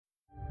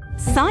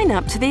Sign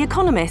up to The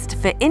Economist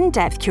for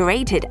in-depth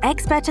curated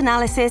expert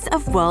analysis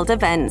of world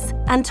events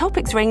and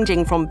topics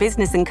ranging from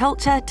business and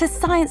culture to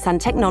science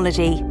and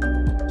technology.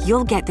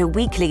 You'll get the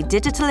weekly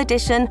digital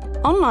edition,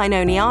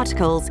 online-only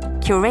articles,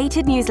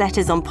 curated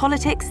newsletters on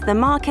politics, the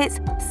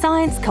markets,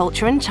 science,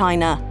 culture and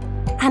China,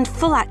 and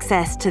full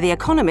access to The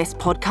Economist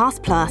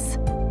Podcast Plus.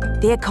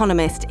 The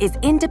Economist is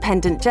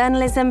independent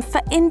journalism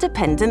for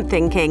independent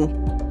thinking.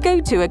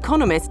 Go to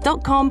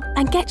economist.com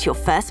and get your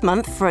first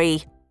month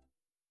free.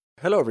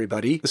 Hello,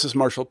 everybody. This is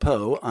Marshall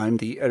Poe. I'm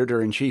the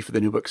editor-in-chief of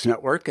the New Books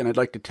Network, and I'd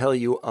like to tell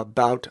you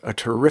about a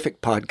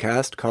terrific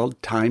podcast called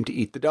Time to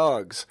Eat the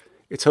Dogs.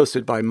 It's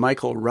hosted by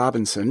Michael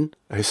Robinson,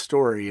 a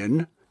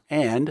historian,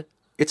 and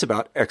it's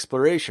about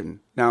exploration.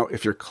 Now,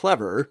 if you're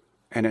clever,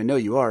 and I know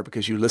you are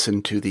because you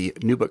listen to the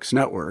New Books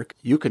Network,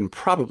 you can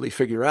probably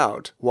figure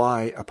out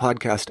why a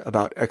podcast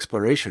about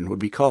exploration would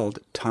be called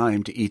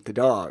Time to Eat the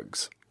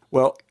Dogs.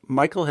 Well,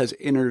 Michael has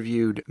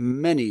interviewed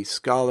many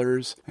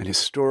scholars and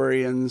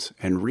historians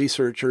and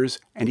researchers,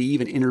 and he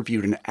even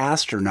interviewed an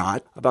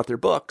astronaut about their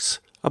books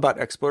about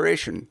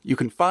exploration. You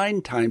can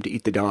find Time to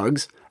Eat the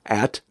Dogs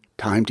at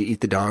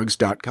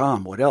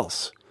timetoeatthedogs.com. What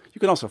else? You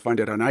can also find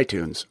it on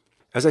iTunes.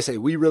 As I say,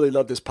 we really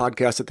love this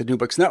podcast at the New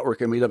Books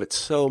Network, and we love it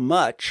so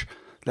much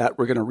that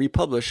we're going to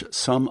republish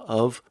some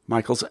of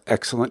Michael's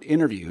excellent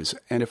interviews.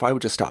 And if I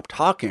would just stop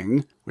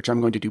talking, which I'm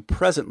going to do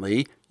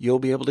presently, you'll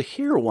be able to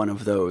hear one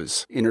of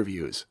those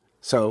interviews.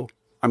 So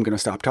I'm going to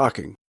stop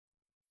talking.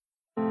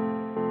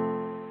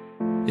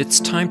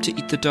 It's time to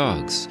eat the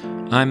dogs.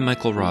 I'm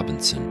Michael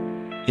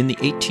Robinson. In the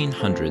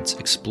 1800s,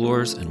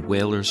 explorers and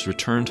whalers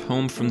returned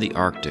home from the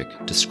Arctic,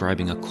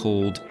 describing a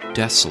cold,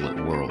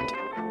 desolate world,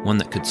 one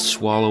that could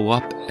swallow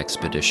up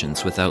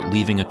expeditions without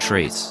leaving a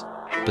trace.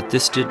 But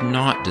this did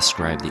not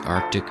describe the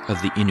Arctic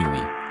of the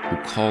Inuit, who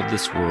called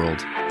this world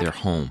their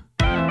home.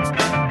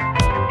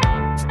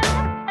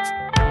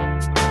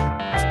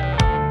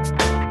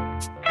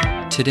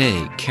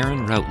 Today,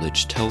 Karen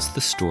Routledge tells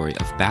the story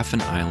of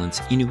Baffin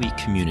Island's Inuit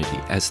community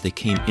as they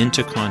came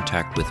into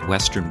contact with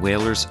Western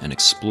whalers and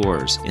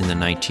explorers in the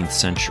 19th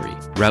century.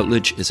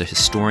 Routledge is a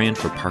historian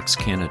for Parks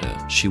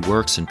Canada. She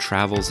works and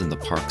travels in the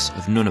parks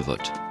of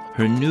Nunavut.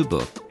 Her new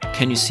book,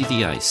 Can You See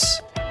the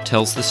Ice?,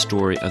 tells the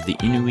story of the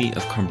Inuit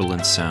of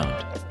Cumberland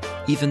Sound.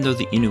 Even though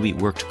the Inuit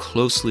worked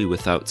closely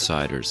with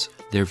outsiders,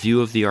 their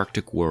view of the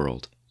Arctic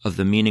world, of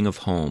the meaning of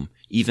home,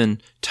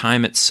 even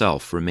time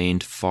itself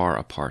remained far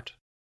apart.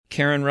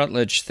 Karen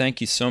Routledge, thank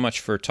you so much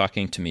for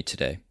talking to me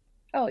today.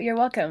 Oh, you're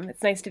welcome.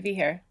 It's nice to be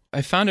here.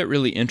 I found it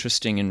really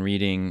interesting in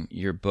reading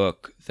your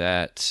book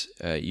that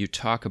you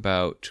talk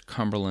about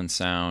Cumberland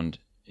Sound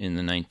in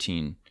the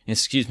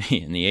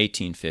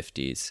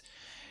 1850s.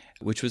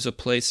 Which was a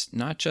place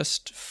not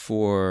just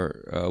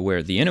for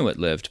where the Inuit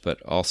lived,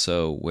 but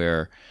also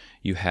where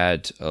you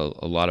had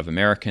a lot of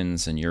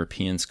Americans and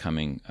Europeans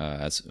coming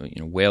as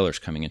whalers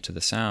coming into the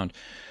Sound.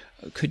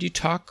 Could you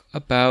talk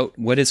about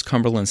what is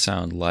Cumberland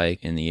Sound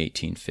like in the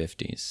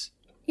 1850s?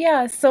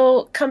 Yeah,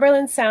 so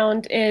Cumberland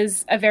Sound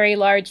is a very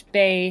large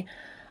bay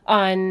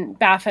on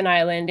Baffin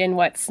Island in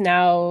what's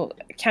now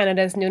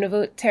Canada's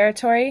Nunavut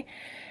territory,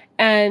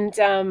 and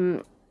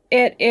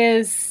it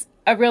is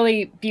a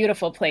really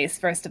beautiful place,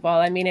 first of all.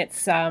 I mean,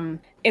 it's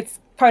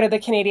part of the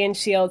Canadian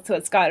Shield, so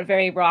it's got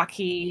very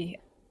rocky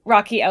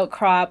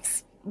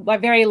outcrops,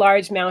 very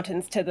large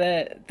mountains to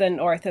the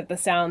north of the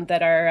Sound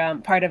that are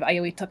part of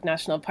Inuit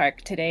National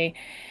Park today.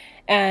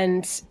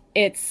 And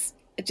it's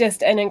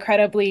just an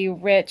incredibly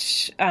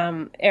rich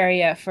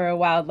area for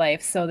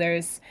wildlife. So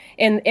there's,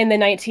 in the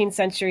 19th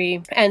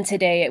century and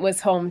today, it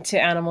was home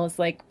to animals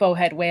like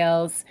bowhead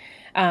whales,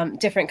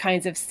 different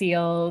kinds of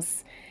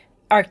seals,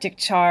 Arctic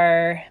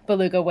char,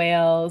 beluga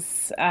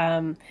whales,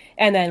 and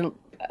then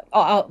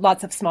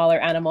lots of smaller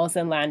animals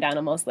and land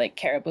animals like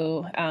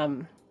caribou,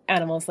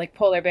 animals like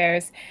polar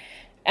bears.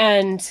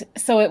 And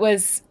so it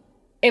was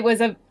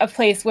a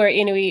place where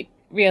Inuit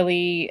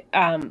really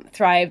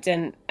thrived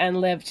and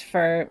lived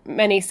for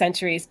many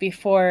centuries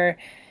before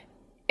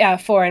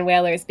foreign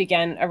whalers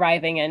began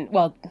arriving. And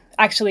well,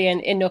 actually an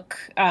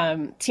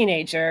Inuk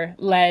teenager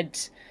led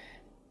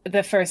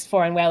the first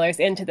foreign whalers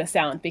into the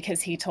Sound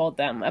because he told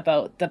them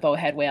about the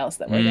bowhead whales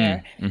that were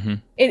there. Mm-hmm.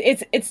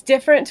 It's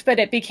different, but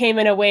it became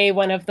in a way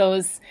one of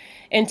those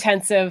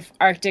intensive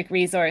Arctic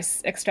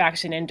resource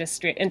extraction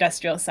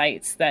industrial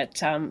sites that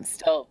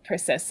still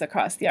persists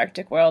across the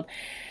Arctic world.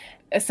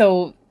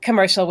 So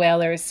commercial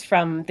whalers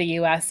from the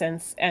US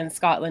and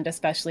Scotland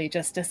especially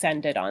just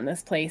descended on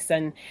this place.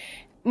 And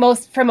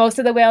for most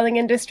of the whaling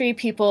industry,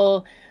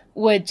 people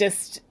would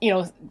just,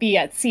 be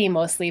at sea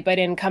mostly. But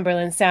in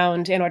Cumberland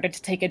Sound, in order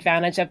to take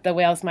advantage of the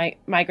whales'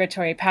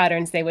 migratory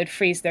patterns, they would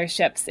freeze their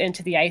ships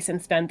into the ice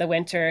and spend the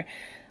winter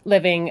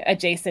living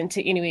adjacent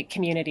to Inuit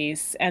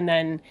communities. And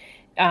then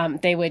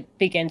they would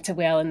begin to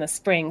whale in the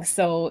spring.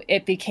 So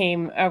it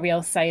became a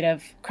real site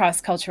of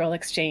cross-cultural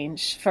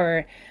exchange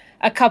for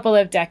a couple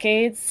of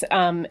decades.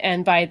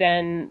 And by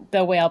then,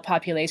 the whale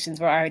populations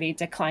were already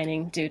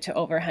declining due to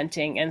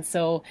overhunting. And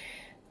so,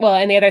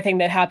 and the other thing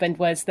that happened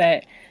was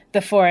that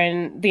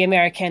the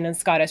American and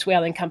Scottish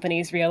whaling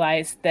companies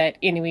realized that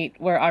Inuit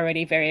were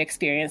already very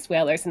experienced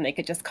whalers and they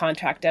could just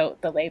contract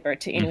out the labor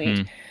to Inuit.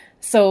 Mm-hmm.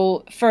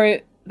 So for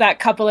that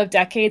couple of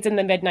decades in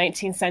the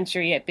mid-19th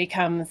century, it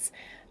becomes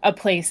a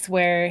place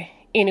where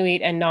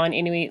Inuit and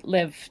non-Inuit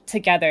live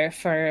together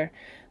for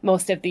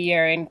most of the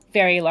year in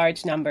very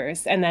large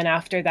numbers. And then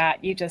after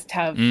that, you just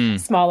have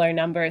smaller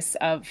numbers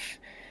of,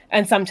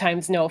 and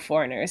sometimes no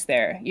foreigners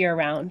there year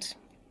round.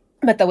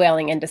 But the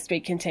whaling industry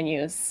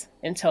continues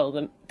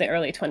until the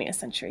early 20th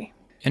century.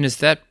 And is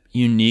that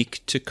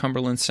unique to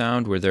Cumberland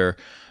Sound? Were there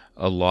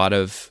a lot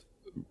of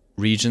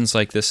regions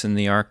like this in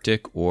the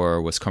Arctic, or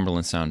was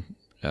Cumberland Sound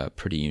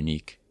pretty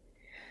unique?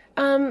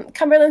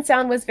 Cumberland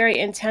Sound was very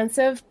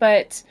intensive,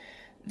 but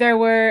there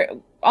were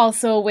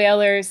also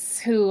whalers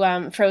who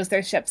froze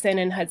their ships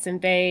in Hudson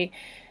Bay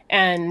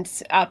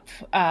and up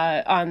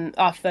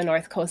off the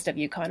north coast of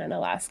Yukon and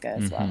Alaska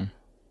as well.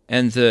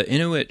 And the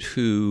Inuit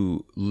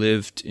who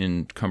lived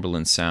in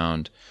Cumberland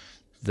Sound,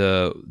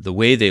 the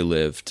way they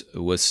lived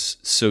was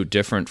so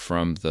different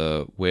from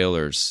the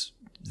whalers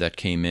that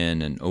came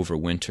in and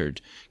overwintered.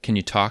 Can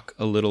you talk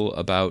a little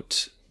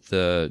about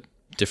the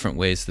different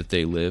ways that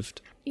they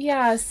lived?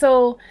 Yeah,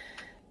 so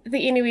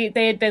the Inuit,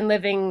 they had been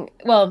living,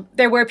 well,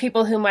 there were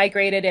people who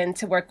migrated in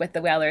to work with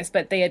the whalers,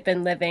 but they had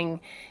been living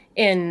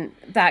in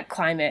that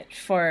climate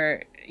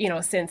for,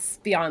 since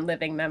beyond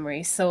living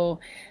memory. So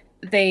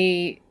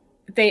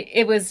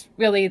it was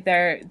really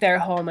their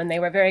home, and they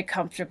were very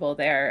comfortable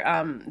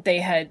there. They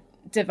had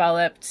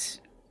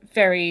developed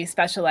very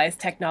specialized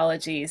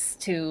technologies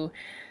to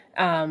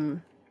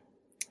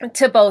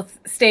both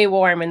stay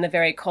warm in the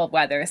very cold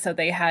weather. So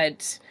they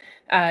had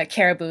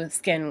caribou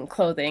skin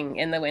clothing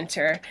in the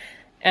winter,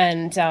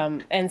 and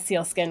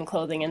sealskin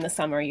clothing in the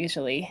summer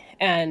usually.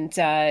 And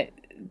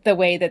the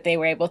way that they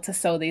were able to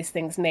sew these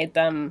things made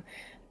them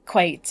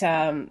quite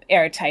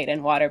airtight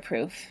and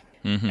waterproof.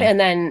 Mm-hmm. And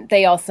then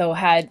they also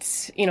had,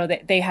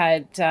 they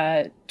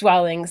had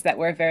dwellings that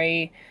were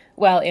very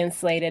well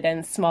insulated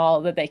and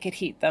small, that they could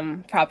heat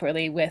them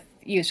properly with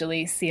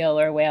usually seal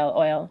or whale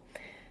oil.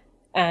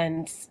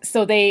 And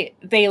so they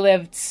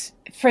lived,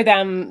 for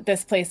them,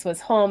 this place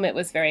was home. It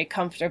was very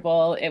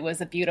comfortable. It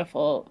was a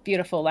beautiful,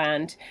 beautiful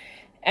land.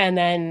 And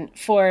then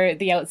for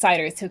the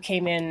outsiders who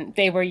came in,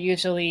 they were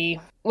usually,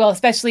 well,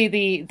 especially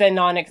the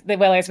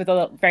whalers with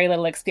very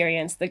little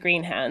experience, the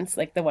green hands,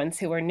 like the ones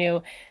who were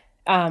new.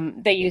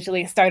 They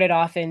usually started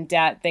off in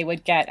debt. They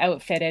would get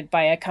outfitted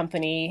by a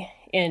company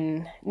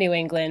in New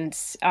England,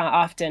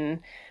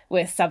 often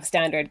with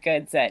substandard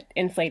goods at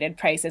inflated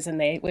prices, and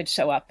they would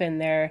show up in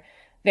their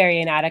very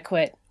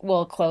inadequate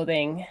wool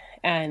clothing.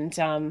 And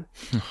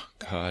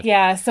God.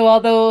 Yeah, so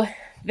although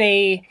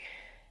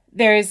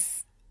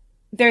there's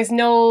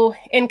no,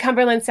 in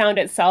Cumberland Sound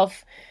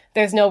itself,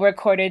 there's no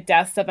recorded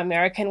deaths of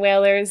American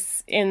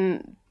whalers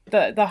in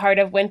the heart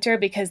of winter,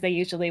 because they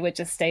usually would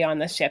just stay on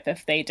the ship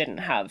if they didn't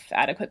have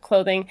adequate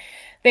clothing.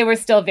 They were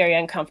still very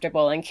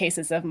uncomfortable, and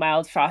cases of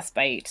mild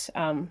frostbite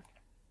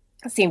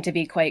seemed to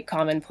be quite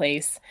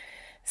commonplace.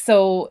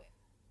 So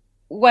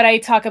what I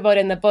talk about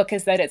in the book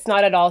is that it's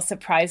not at all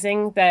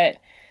surprising that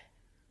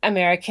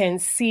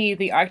Americans see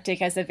the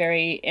Arctic as a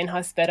very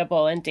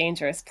inhospitable and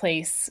dangerous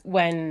place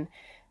when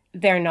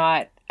they're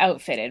not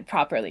outfitted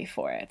properly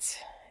for it.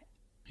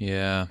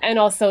 Yeah. And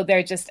also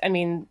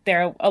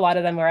a lot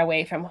of them are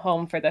away from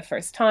home for the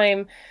first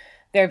time.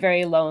 They're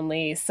very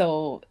lonely.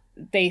 So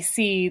they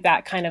see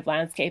that kind of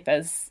landscape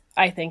as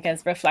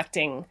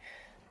reflecting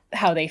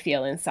how they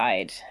feel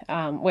inside.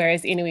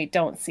 Whereas Inuit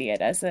don't see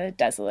it as a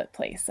desolate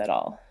place at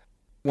all.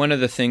 One of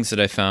the things that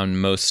I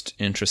found most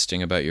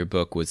interesting about your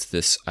book was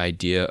this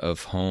idea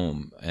of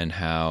home, and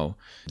how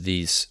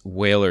these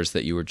whalers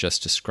that you were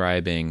just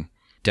describing,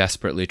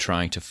 desperately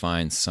trying to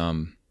find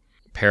some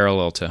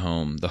parallel to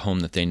home, the home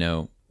that they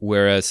know,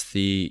 whereas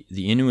the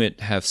Inuit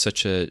have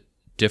such a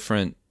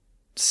different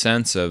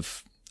sense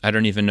of, I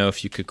don't even know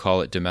if you could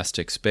call it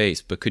domestic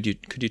space, but could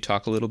you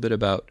talk a little bit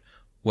about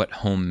what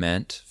home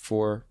meant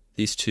for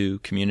these two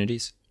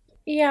communities?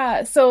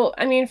 Yeah, so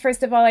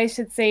first of all, I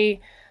should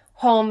say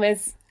home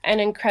is an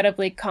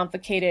incredibly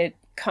complicated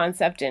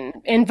concept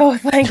in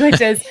both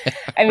languages.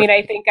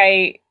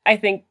 I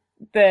think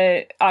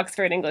the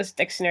Oxford English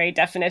Dictionary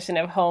definition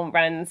of home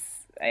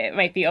it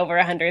might be over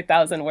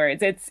 100,000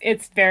 words.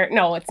 It's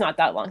not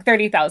that long.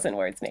 30,000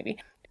 words, maybe.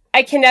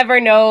 I can never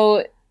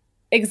know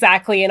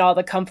exactly in all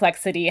the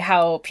complexity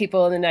how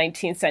people in the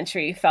 19th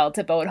century felt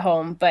about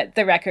home, but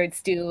the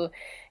records do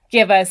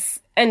give us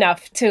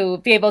enough to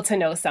be able to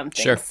know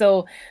something. Sure.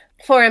 So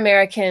for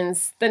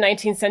Americans, the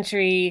 19th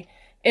century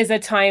is a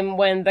time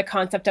when the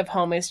concept of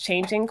home is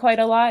changing quite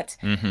a lot.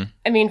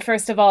 Mm-hmm.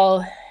 First of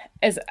all,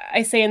 as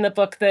I say in the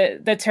book,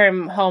 the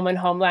term home and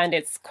homeland,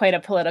 it's quite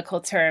a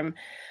political term.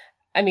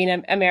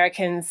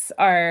 Americans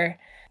are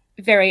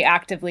very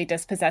actively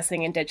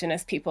dispossessing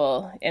Indigenous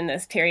people in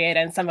this period,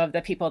 and some of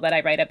the people that I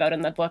write about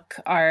in the book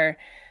are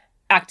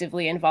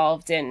actively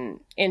involved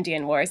in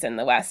Indian wars in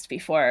the West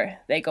before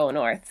they go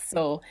north.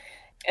 So,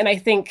 and I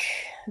think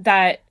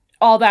that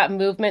all that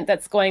movement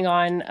that's going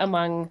on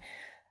among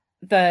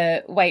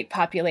the white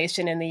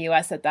population in the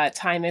US at that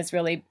time is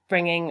really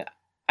bringing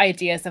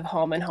ideas of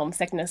home and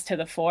homesickness to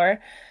the fore.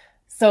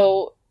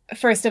 So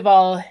first of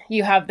all,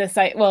 you have this,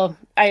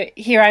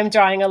 I'm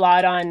drawing a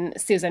lot on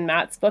Susan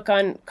Matt's book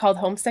called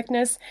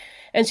Homesickness.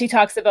 And she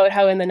talks about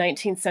how in the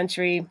 19th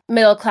century,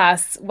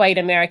 middle-class white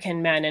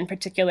American men in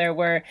particular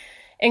were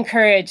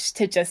encouraged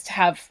to just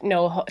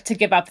to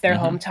give up their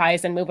home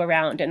ties and move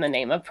around in the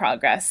name of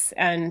progress.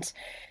 And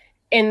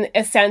in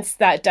a sense,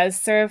 that does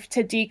serve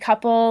to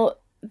decouple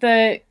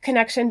the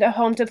connection to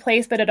home to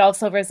place, but it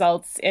also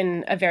results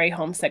in a very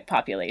homesick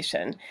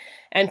population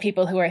and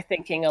people who are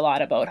thinking a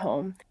lot about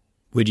home.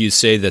 Would you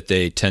say that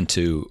they tend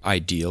to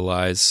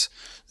idealize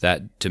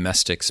that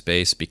domestic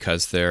space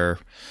because they're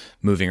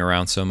moving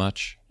around so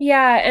much?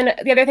 Yeah, and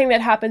the other thing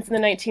that happens in the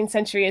 19th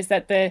century is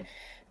that the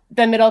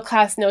middle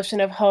class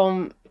notion of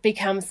home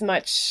becomes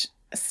much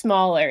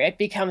smaller. It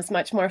becomes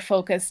much more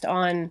focused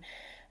on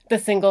the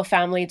single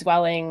family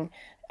dwelling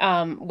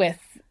with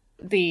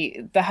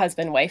the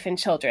husband, wife, and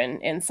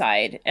children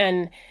inside.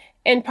 And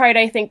in part,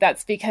 I think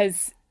that's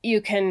because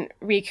you can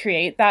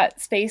recreate that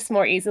space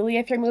more easily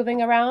if you're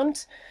moving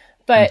around.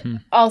 But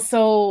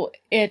also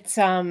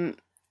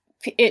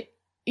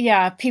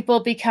people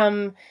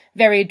become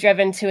very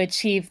driven to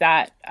achieve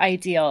that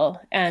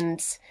ideal,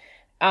 and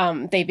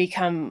they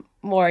become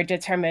more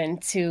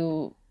determined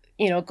to,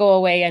 go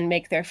away and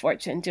make their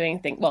fortune doing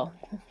things. Well,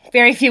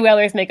 very few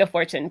whalers make a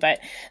fortune, but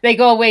they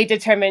go away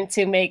determined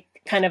to make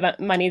kind of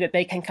money that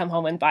they can come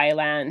home and buy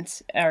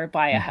land or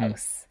buy a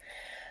house.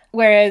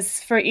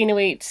 Whereas for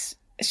Inuit,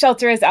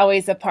 shelter is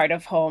always a part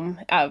of home,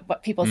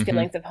 people's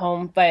feelings of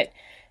home. But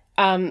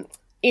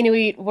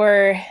Inuit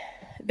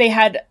they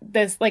had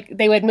this,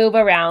 they would move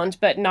around,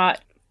 but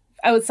not,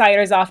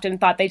 outsiders often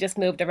thought they just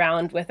moved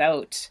around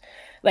without,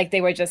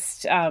 they were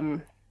just,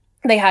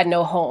 they had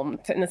no home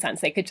in the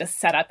sense they could just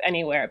set up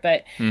anywhere.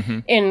 But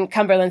in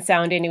Cumberland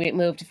Sound, Inuit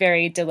moved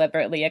very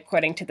deliberately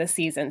according to the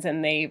seasons,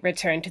 and they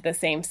returned to the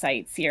same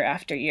sites year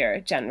after year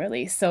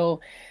generally.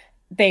 So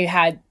they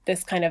had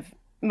this kind of,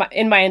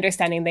 in my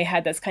understanding, they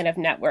had this kind of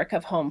network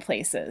of home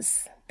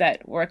places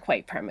that were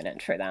quite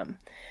permanent for them.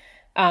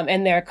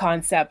 And their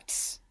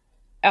concept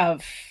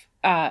of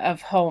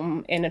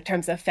home in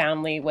terms of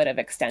family would have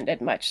extended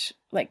much,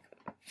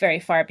 very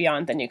far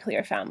beyond the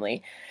nuclear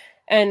family.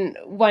 And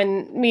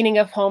one meaning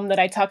of home that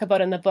I talk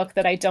about in the book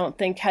that I don't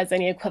think has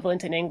any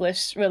equivalent in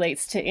English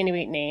relates to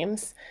Inuit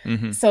names.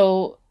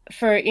 So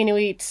for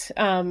Inuit,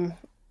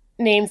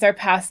 names are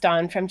passed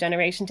on from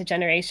generation to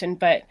generation,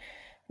 but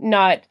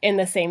not in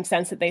the same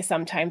sense that they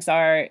sometimes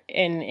are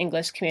in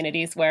English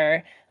communities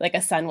where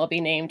a son will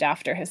be named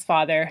after his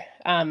father.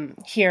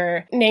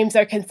 Here, names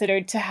are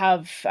considered to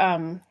have,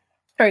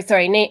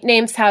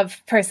 names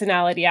have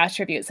personality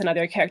attributes and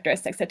other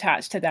characteristics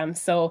attached to them.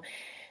 So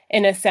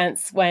in a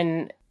sense,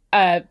 when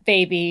a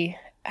baby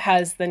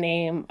has the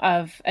name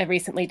of a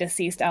recently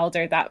deceased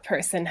elder, that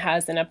person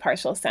has, in a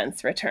partial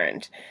sense,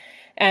 returned.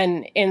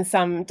 And in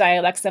some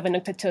dialects of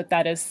Inuktitut,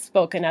 that is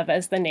spoken of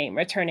as the name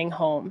returning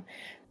home.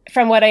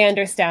 From what I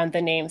understand,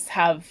 the names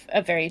have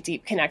a very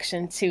deep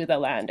connection to the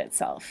land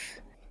itself.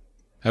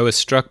 I was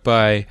struck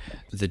by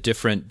the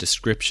different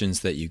descriptions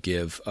that you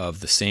give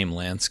of the same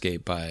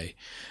landscape by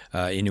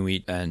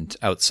Inuit and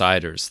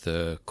outsiders,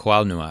 the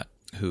Qualnuat,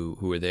 who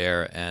were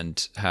there,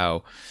 and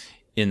how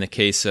in the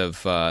case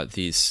of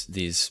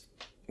these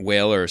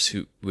whalers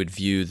who would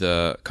view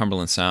the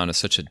Cumberland Sound as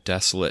such a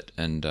desolate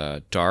and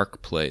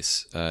dark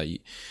place, the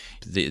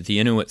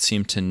Inuit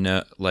seem to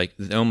know,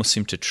 they almost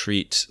seem to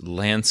treat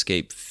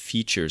landscape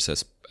features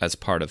as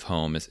part of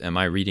home. Am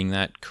I reading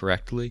that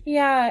correctly?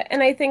 Yeah,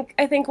 and I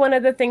think one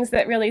of the things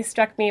that really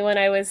struck me when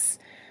I was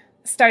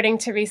starting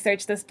to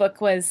research this book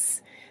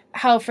was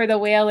how for the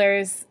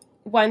whalers,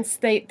 once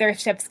their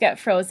ships get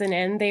frozen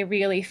in, they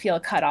really feel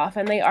cut off,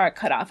 and they are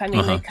cut off. I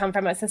mean, they come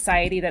from a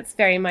society that's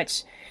very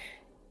much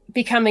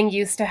becoming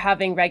used to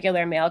having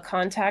regular mail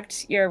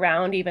contact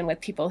year-round, even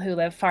with people who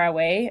live far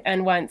away.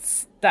 And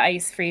once the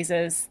ice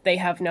freezes, they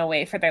have no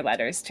way for their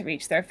letters to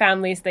reach their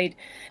families.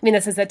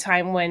 This is a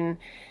time when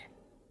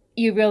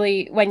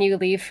when you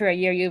leave for a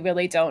year, you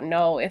really don't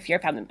know if your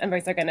family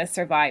members are going to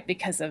survive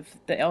because of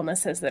the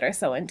illnesses that are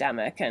so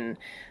endemic. And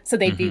so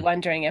they'd be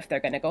wondering if they're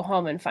going to go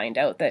home and find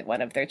out that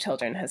one of their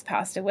children has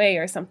passed away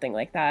or something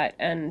like that.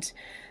 And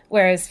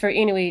whereas for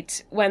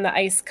Inuit, when the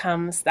ice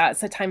comes,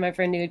 that's a time of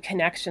renewed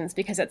connections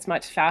because it's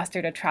much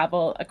faster to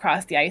travel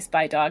across the ice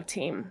by dog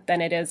team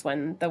than it is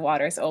when the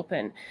water's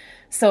open.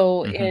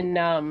 So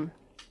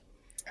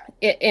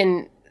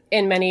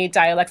in many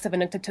dialects of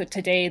Inuktitut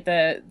today,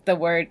 the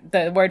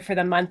word for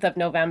the month of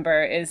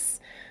November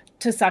is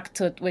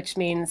tusaktut, which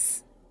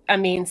means a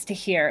means to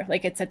hear.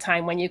 It's a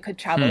time when you could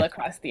travel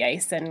across the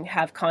ice and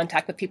have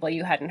contact with people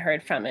you hadn't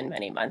heard from in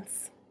many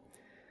months.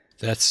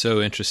 That's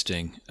so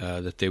interesting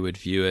that they would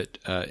view it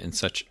in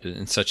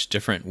such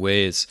different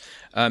ways.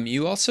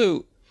 You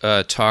also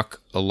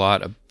talk a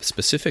lot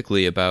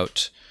specifically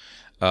about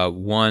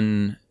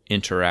one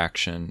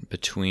interaction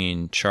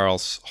between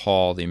Charles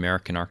Hall, the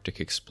American Arctic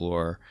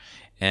explorer,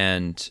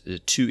 and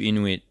two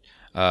Inuit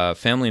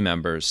family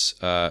members,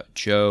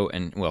 Joe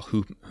and, well,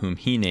 whom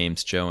he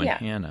names Joe and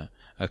Hannah.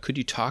 Could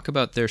you talk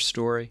about their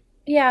story?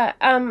 Yeah.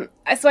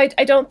 So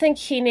I don't think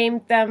he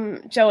named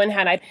them Joe and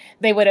Hannah.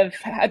 They would have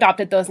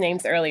adopted those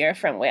names earlier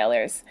from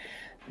whalers.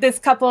 This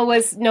couple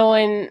was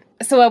known,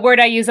 so a word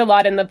I use a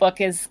lot in the book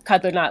is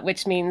kadlunat,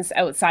 which means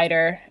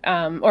outsider,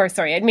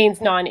 it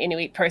means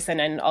non-Inuit person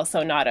and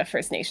also not a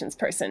First Nations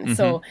person. Mm-hmm.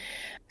 So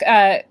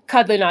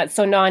kadlunat,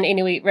 so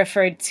non-Inuit,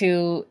 referred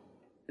to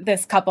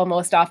this couple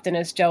most often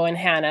as Joe and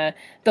Hannah.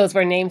 Those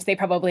were names they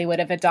probably would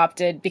have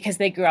adopted because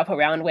they grew up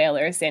around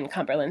whalers in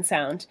Cumberland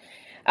Sound.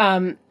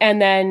 And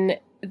then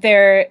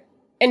their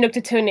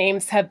Inuktitut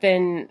names have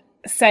been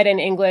said in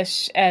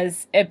English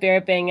as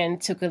Ibirbing and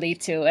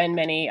Tukulitu and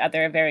many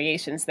other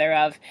variations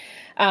thereof.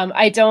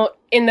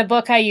 In the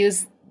book, I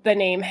use the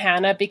name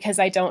Hannah because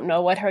I don't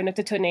know what her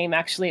Inuktitut name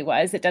actually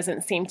was. It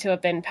doesn't seem to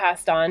have been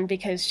passed on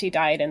because she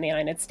died in the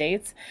United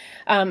States.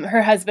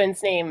 Her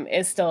husband's name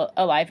is still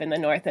alive in the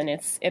North, and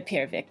it's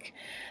Ipirvik.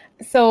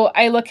 So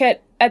I look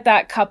at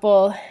that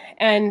couple,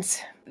 and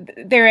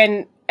they're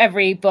in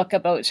every book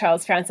about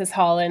Charles Francis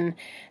Hall, and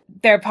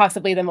they're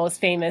possibly the most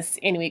famous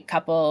Inuit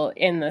couple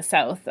in the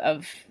South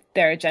of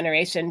their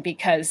generation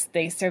because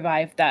they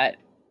survived that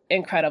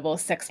incredible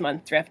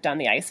 6-month drift on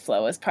the ice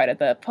floe as part of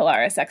the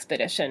Polaris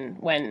expedition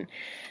when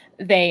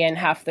they and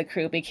half the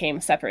crew became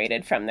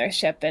separated from their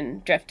ship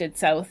and drifted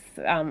south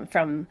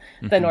from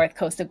the north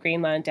coast of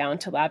Greenland down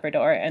to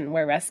Labrador and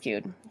were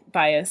rescued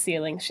by a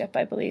sealing ship,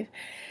 I believe.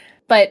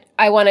 But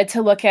I wanted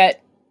to look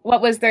at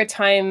what was their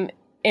time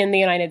in the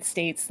United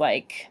States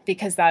like,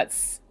 because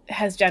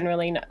has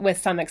generally, with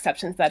some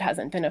exceptions, that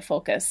hasn't been a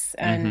focus.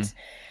 And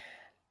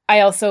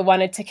I also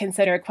wanted to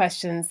consider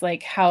questions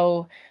like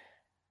how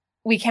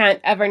we can't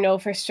ever know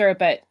for sure,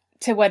 but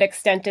to what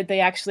extent did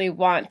they actually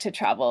want to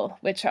travel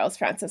with Charles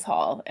Francis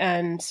Hall?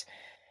 And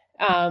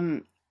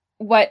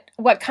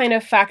what kind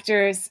of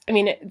factors,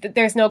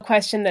 there's no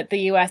question that the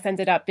U.S.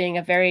 ended up being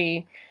a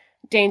very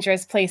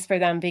dangerous place for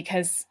them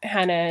because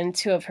Hannah and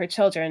 2 of her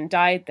children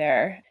died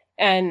there.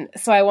 And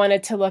so I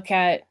wanted to look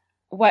at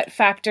what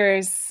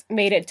factors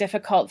made it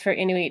difficult for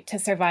Inuit to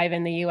survive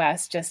in the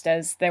U.S., just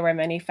as there were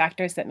many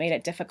factors that made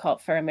it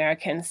difficult for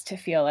Americans to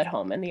feel at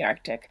home in the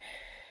Arctic.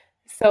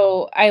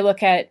 So I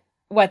look at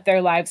what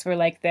their lives were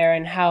like there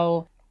and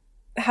how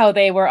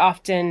they were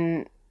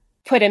often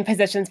put in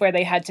positions where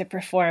they had to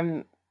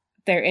perform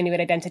their Inuit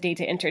identity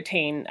to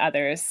entertain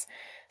others.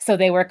 So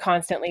they were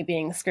constantly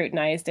being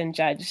scrutinized and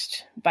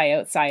judged by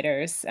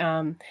outsiders.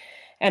 And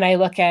I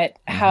look at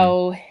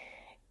how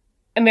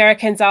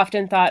Americans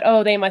often thought,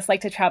 oh, they must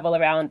like to travel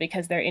around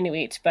because they're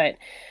Inuit. But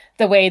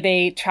the way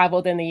they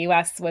traveled in the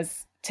U.S.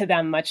 was to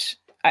them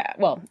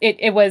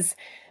it was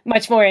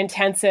much more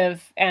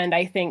intensive and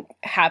I think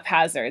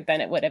haphazard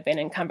than it would have been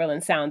in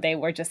Cumberland Sound. They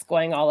were just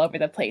going all over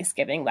the place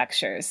giving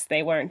lectures.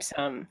 They weren't,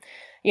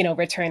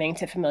 returning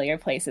to familiar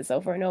places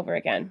over and over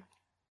again.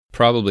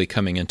 Probably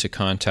coming into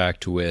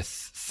contact with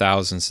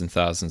thousands and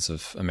thousands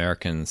of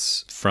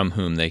Americans from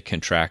whom they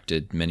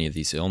contracted many of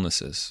these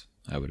illnesses,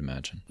 I would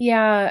imagine.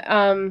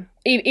 Yeah.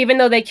 Even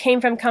though they came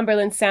from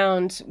Cumberland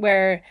Sound,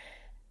 where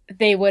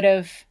they would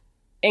have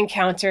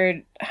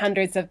encountered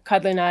hundreds of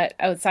kadlunat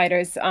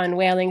outsiders on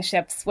whaling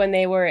ships, when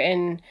they were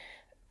in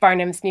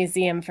Barnum's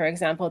Museum, for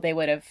example, they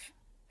would have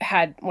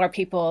had more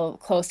people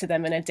close to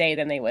them in a day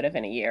than they would have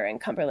in a year in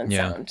Cumberland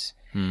Sound.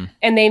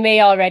 And they may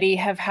already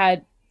have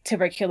had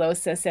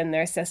tuberculosis in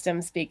their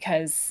systems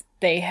because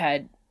they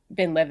had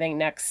been living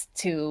next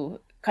to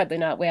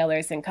kadlunat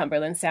whalers in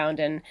Cumberland Sound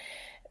and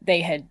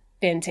they had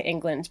been to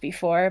England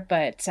before,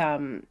 but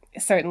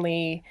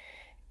certainly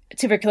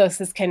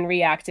tuberculosis can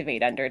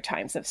reactivate under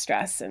times of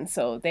stress. And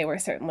so they were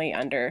certainly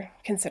under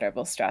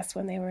considerable stress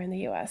when they were in the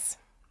U.S.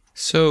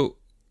 So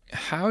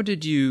how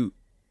did you,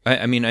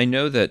 I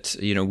know that,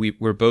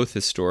 we're both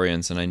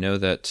historians, and I know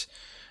that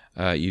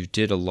you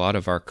did a lot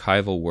of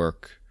archival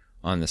work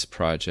on this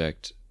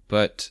project,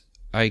 but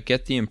I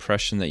get the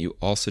impression that you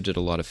also did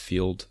a lot of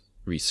field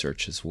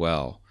research as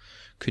well.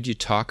 Could you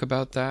talk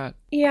about that?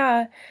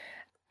 Yeah,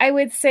 I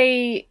would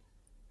say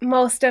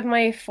most of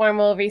my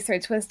formal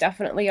research was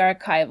definitely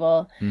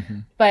archival,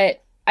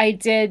 but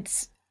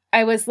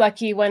I was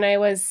lucky when I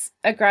was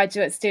a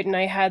graduate student.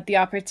 I had the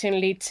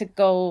opportunity to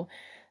go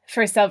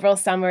for several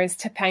summers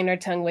to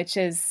Pangnirtung, which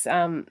is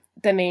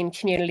the main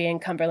community in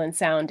Cumberland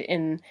Sound.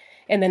 In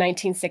the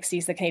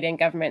 1960s, the Canadian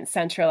government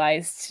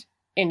centralized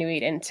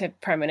Inuit into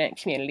permanent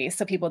communities.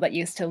 So people that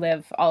used to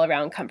live all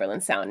around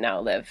Cumberland Sound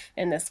now live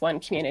in this one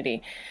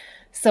community.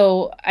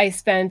 So I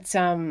spent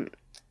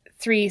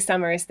 3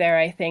 summers there,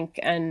 I think.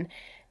 And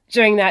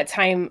during that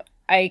time,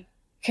 I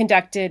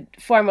conducted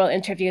formal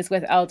interviews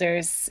with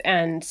elders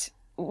and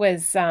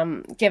was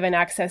given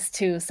access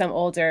to some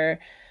older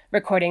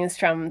recordings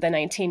from the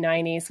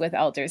 1990s with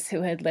elders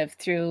who had lived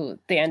through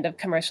the end of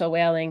commercial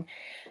whaling.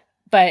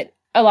 But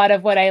a lot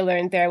of what I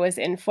learned there was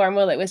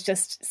informal. It was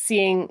just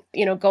seeing,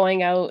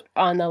 going out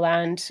on the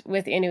land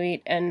with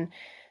Inuit and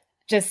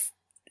just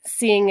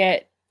seeing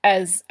it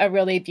as a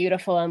really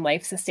beautiful and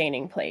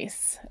life-sustaining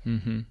place.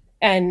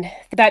 And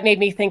that made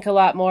me think a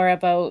lot more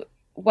about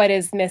what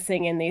is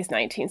missing in these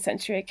 19th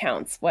century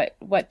accounts.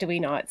 What do we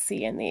not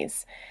see in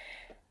these?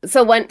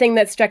 So one thing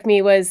that struck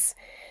me was,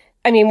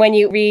 when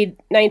you read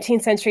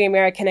 19th century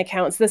American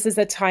accounts, this is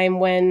a time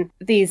when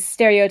these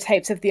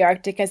stereotypes of the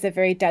Arctic as a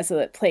very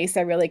desolate place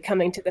are really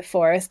coming to the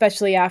fore,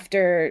 especially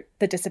after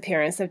the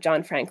disappearance of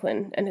John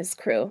Franklin and his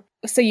crew.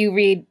 So you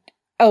read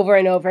over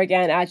and over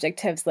again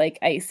adjectives like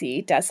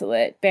icy,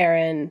 desolate,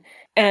 barren.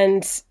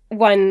 And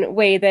one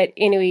way that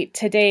Inuit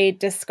today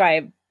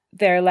describe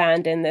their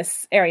land in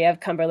this area of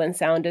Cumberland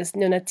Sound is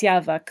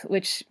Nunatiavak,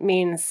 which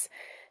means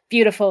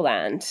beautiful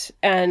land.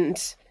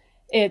 And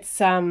it's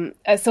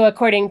so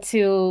according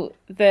to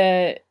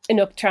the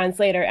Inuk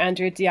translator,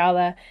 Andrew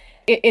Diala,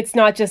 it's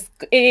not just,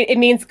 it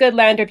means good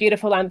land or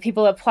beautiful land.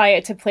 People apply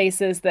it to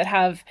places that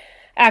have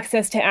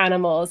access to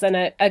animals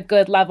and a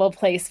good level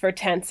place for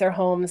tents or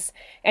homes,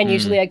 and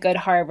usually a good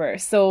harbor.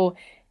 So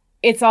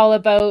it's all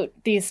about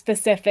these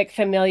specific,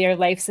 familiar,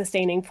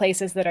 life-sustaining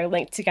places that are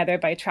linked together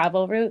by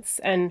travel routes.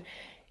 And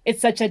it's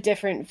such a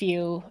different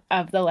view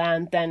of the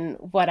land than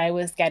what I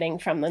was getting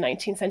from the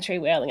 19th century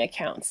whaling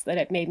accounts, that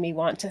it made me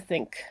want to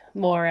think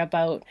more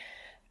about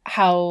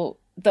how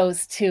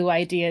those two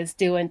ideas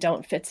do and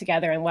don't fit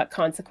together and what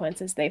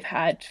consequences they've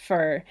had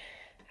for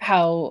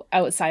how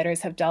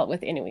outsiders have dealt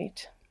with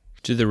Inuit.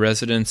 Do the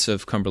residents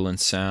of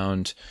Cumberland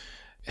Sound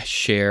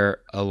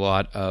share a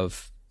lot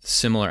of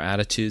similar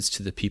attitudes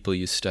to the people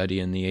you study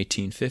in the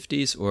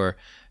 1850s, or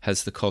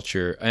has the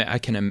culture,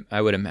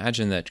 I would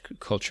imagine that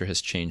culture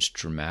has changed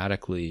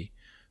dramatically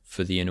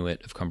for the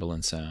Inuit of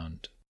Cumberland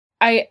Sound?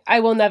 I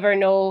will never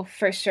know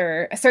for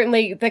sure.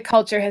 Certainly the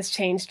culture has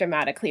changed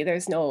dramatically.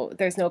 There's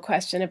no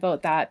question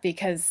about that,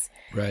 because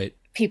right.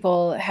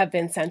 People have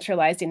been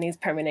centralized in these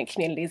permanent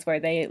communities where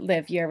they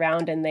live year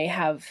round, and they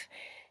have,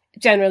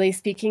 generally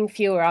speaking,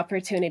 fewer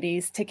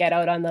opportunities to get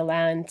out on the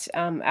land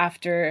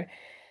after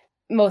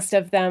most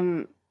of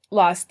them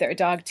lost their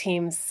dog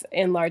teams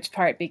in large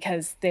part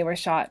because they were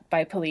shot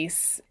by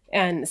police.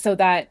 And so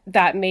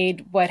that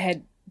made what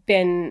had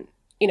been,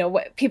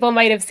 what people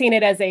might have seen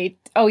it as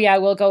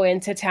we'll go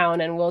into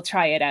town and we'll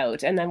try it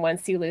out. And then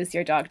once you lose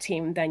your dog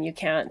team, then you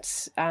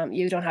can't,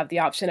 you don't have the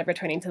option of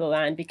returning to the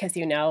land, because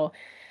you now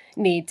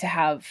need to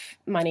have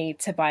money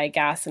to buy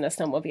gas and a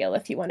snowmobile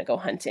if you want to go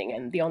hunting.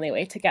 And the only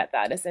way to get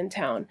that is in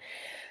town.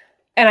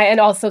 And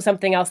also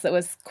something else that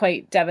was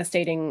quite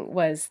devastating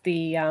was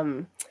the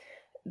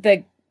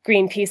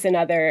Greenpeace and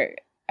other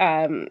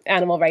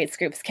animal rights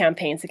groups'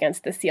 campaigns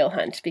against the seal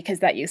hunt, because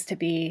that used to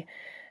be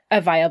a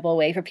viable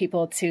way for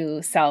people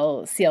to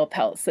sell seal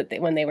pelts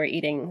when they were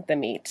eating the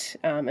meat,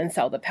 and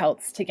sell the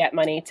pelts to get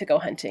money to go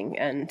hunting,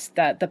 and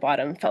that the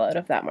bottom fell out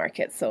of that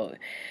market. So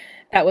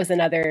that was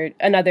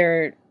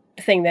another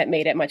thing that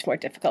made it much more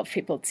difficult for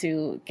people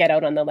to get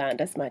out on the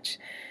land as much.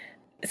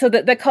 So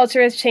the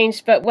culture has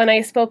changed, but when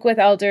I spoke with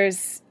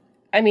elders,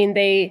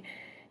 they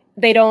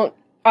don't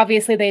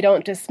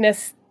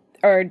dismiss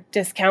or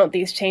discount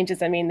these changes.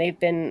 They've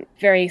been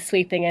very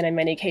sweeping and in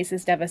many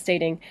cases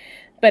devastating,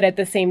 but at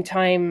the same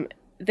time,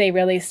 they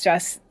really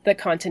stress the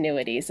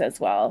continuities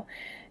as well.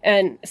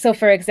 And so,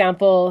 for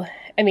example,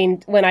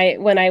 when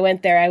I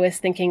went there, I was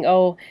thinking,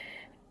 after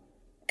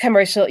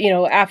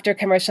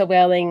commercial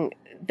whaling,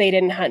 they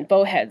didn't hunt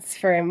bowheads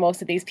for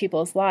most of these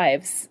people's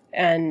lives.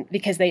 And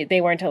because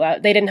they weren't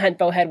allowed, they didn't hunt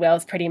bowhead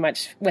whales pretty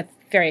much, with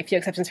very few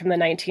exceptions, from the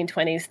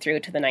 1920s through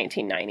to the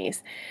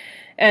 1990s.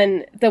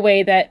 And the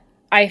way that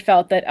I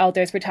felt that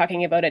elders were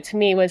talking about it to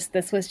me was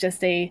this was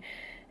just a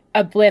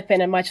blip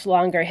in a much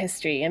longer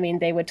history.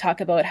 They would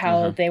talk about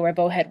how they were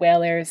bowhead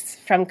whalers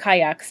from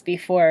kayaks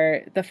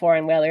before the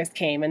foreign whalers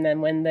came. And then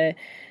when the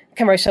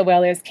commercial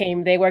whalers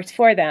came, they worked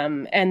for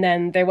them. And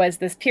then there was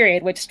this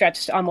period which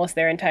stretched almost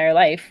their entire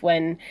life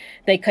when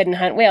they couldn't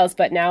hunt whales,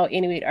 but now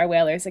Inuit are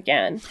whalers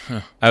again.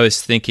 I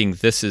was thinking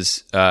this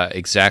is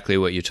exactly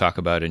what you talk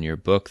about in your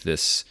book,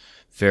 this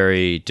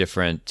very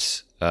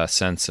different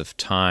sense of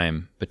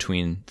time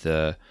between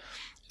the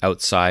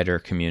outsider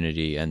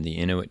community and the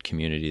Inuit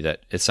community,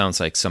 that it sounds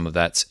like some of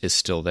that is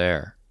still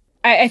there.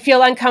 I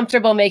feel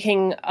uncomfortable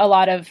making a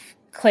lot of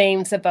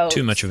claims about...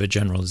 Too much of a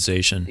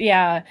generalization.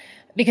 Yeah,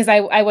 because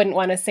I wouldn't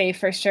want to say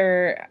for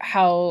sure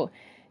how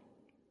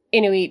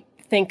Inuit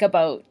think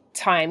about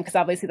time, because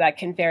obviously that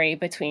can vary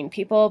between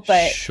people.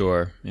 But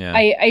sure, yeah.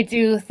 I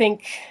do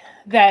think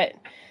that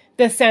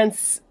the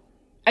sense...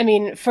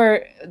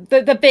 for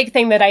the big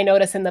thing that I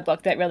notice in the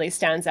book that really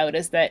stands out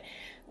is that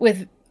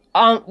with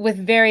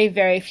very,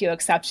 very few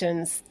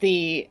exceptions,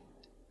 the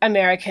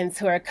Americans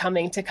who are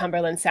coming to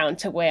Cumberland Sound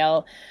to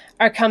whale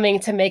are coming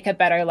to make a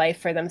better life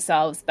for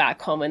themselves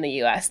back home in the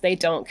U.S. They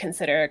don't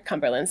consider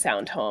Cumberland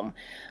Sound home.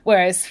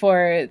 Whereas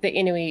for the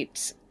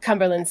Inuit,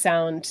 Cumberland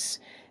Sound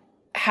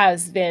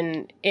has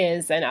been,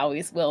 is, and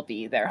always will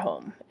be their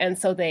home. And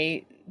so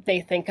they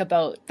think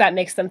about, that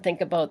makes them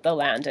think about the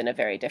land in a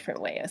very different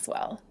way as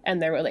well,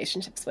 and their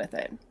relationships with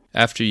it.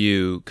 After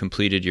you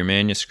completed your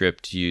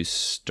manuscript, you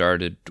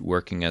started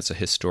working as a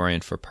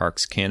historian for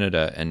Parks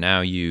Canada, and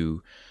now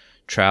you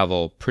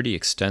travel pretty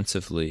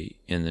extensively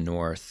in the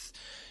North.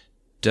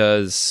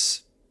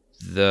 Does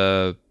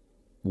the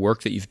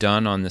work that you've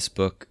done on this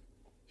book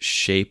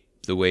shape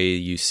the way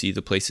you see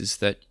the places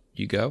that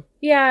you go?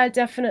 Yeah,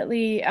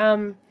 definitely.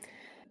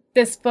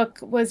 This book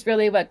was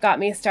really what got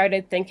me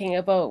started thinking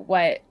about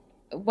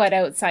what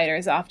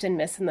outsiders often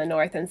miss in the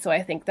North. And so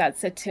I think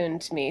that's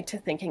attuned me to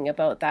thinking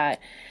about that.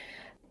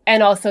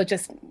 And also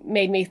just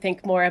made me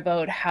think more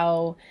about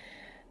how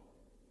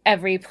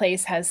every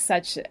place has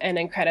such an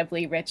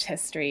incredibly rich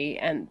history,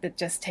 and it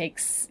just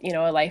takes,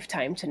 a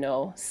lifetime to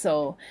know.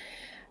 So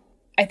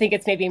I think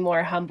it's made me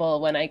more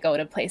humble when I go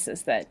to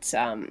places that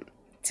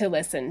to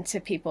listen to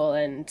people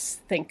and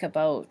think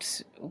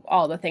about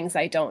all the things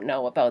I don't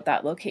know about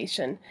that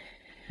location.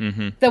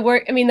 Mm-hmm. The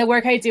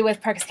work I do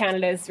with Parks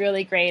Canada is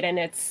really great, and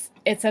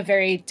it's a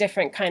very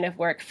different kind of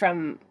work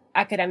from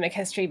academic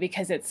history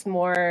because it's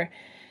more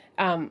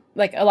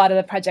like a lot of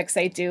the projects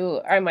I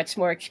do are much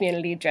more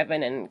community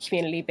driven and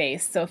community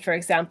based. So for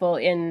example,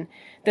 in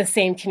the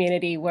same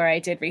community where I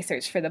did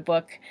research for the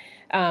book,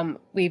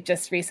 we've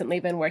just recently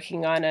been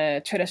working on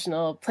a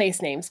traditional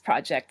place names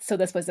project. So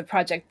this was a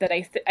project that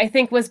I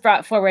think was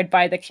brought forward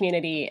by the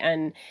community,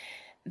 and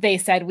they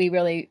said, we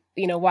really,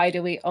 why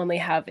do we only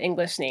have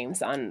English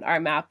names on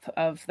our map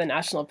of the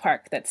national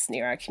park that's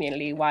near our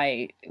community?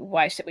 Why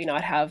should we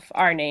not have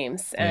our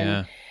names?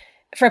 And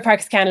for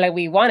Parks Canada,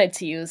 we wanted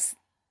to use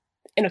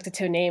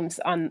Inuktitut names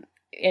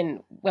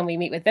when we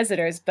meet with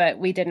visitors, but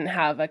we didn't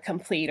have a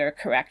complete or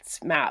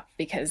correct map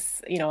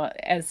because,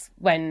 as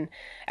when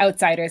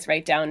outsiders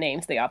write down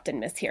names, they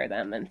often mishear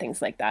them and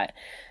things like that.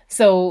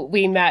 So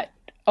we met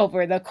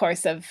over the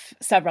course of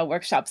several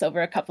workshops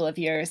over a couple of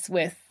years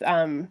with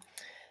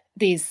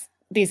these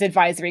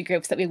advisory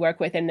groups that we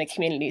work with in the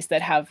communities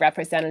that have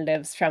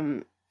representatives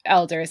from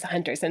elders,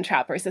 hunters, and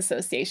trappers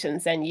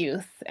associations and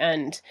youth.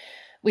 And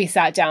we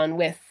sat down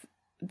with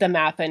the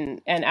map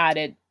and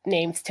added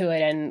names to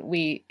it, and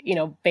we,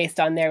 based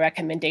on their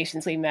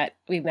recommendations, we met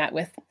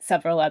with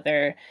several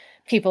other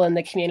people in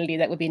the community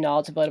that would be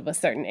knowledgeable of a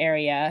certain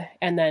area,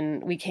 and then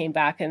we came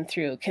back and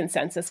through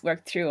consensus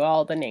worked through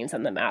all the names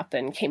on the map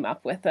and came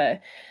up with a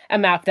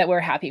map that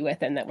we're happy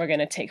with and that we're going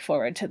to take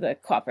forward to the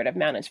Cooperative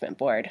Management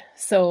Board.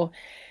 So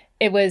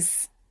it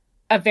was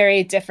a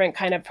very different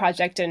kind of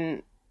project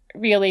and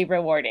really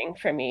rewarding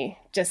for me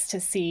just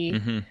to see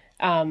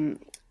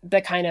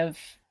the kind of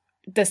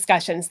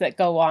discussions that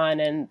go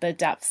on and the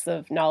depths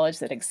of knowledge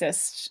that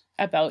exist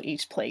about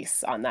each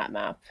place on that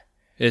map.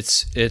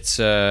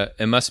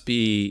 It must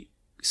be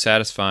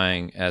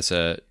satisfying as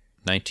a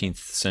 19th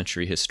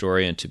century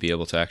historian to be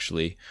able to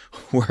actually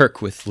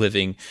work with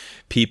living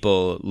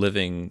people,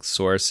 living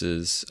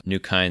sources, new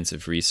kinds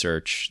of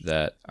research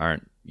that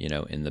aren't,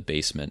 in the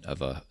basement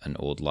of an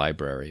old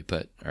library,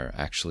 but are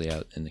actually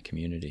out in the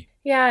community.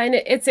 Yeah, and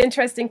it's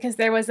interesting because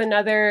there was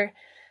another,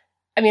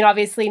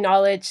 obviously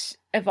knowledge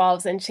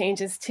evolves and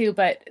changes too,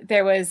 but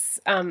there was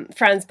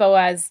Franz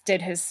Boas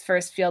did his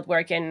first field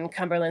work in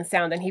Cumberland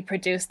Sound, and he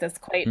produced this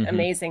quite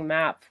amazing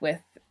map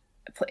with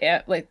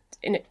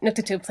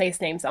Inuktitut place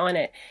names on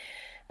it.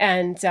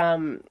 And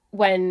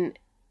when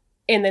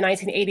in the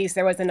 1980s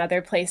there was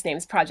another place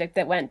names project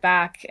that went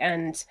back,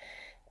 and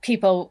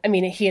people,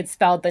 he had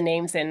spelled the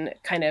names in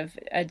kind of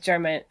a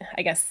Germanized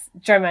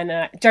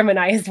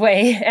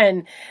way,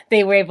 and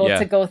they were able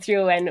to go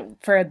through, and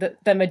for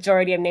the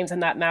majority of names on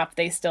that map,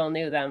 they still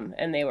knew them,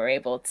 and they were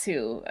able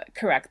to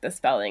correct the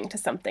spelling to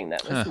something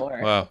that was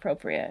more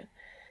appropriate.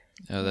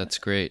 Oh, that's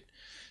great.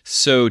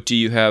 So do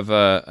you have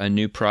a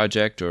new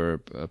project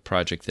or a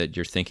project that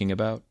you're thinking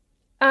about?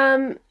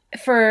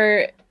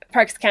 For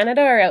Parks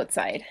Canada or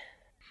outside?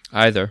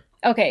 Either.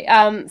 Okay.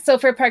 So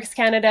for Parks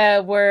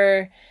Canada,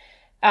 we're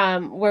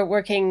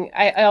working,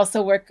 I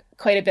also work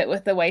quite a bit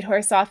with the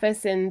Whitehorse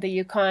office in the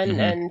Yukon,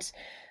 and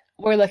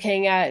we're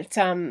looking at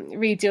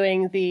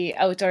redoing the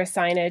outdoor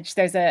signage.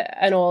 There's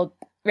an old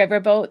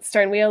riverboat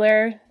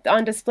sternwheeler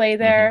on display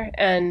there,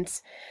 and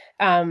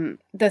the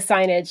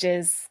signage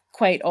is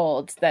quite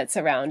old that's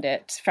around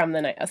it some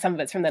of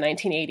it's from the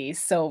 1980s.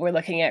 So we're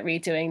looking at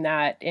redoing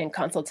that in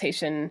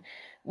consultation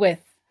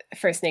with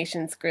First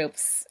Nations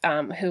groups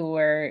who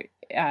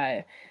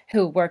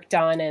worked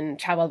on and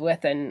traveled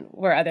with and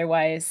were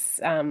otherwise,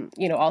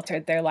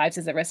 altered their lives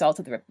as a result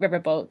of the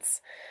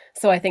riverboats.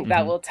 So I think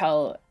that will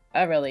tell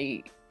a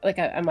really,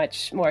 a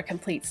much more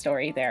complete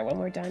story there when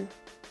we're done.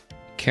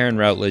 Karen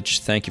Routledge,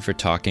 thank you for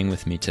talking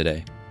with me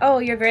today. Oh,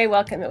 you're very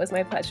welcome. It was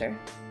my pleasure.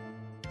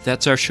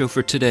 That's our show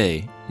for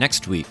today.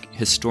 Next week,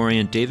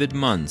 historian David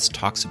Munns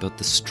talks about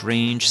the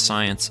strange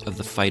science of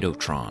the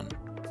phytotron.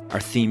 Our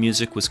theme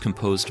music was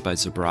composed by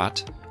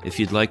Zabrat. If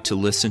you'd like to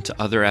listen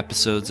to other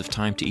episodes of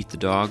Time to Eat the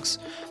Dogs,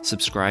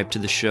 subscribe to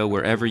the show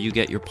wherever you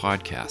get your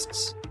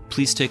podcasts.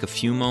 Please take a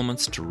few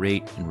moments to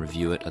rate and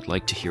review it. I'd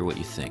like to hear what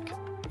you think.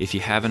 If you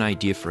have an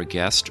idea for a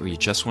guest or you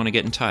just want to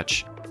get in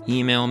touch,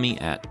 email me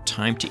at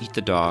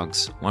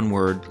timetoeatthedogs, one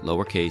word,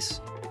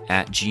 lowercase,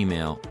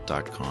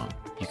 @gmail.com.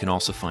 You can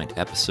also find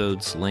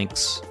episodes,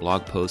 links,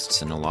 blog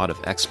posts, and a lot of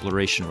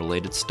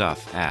exploration-related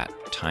stuff at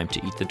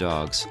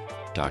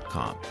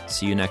timetoeatthedogs.com.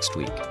 See you next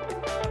week.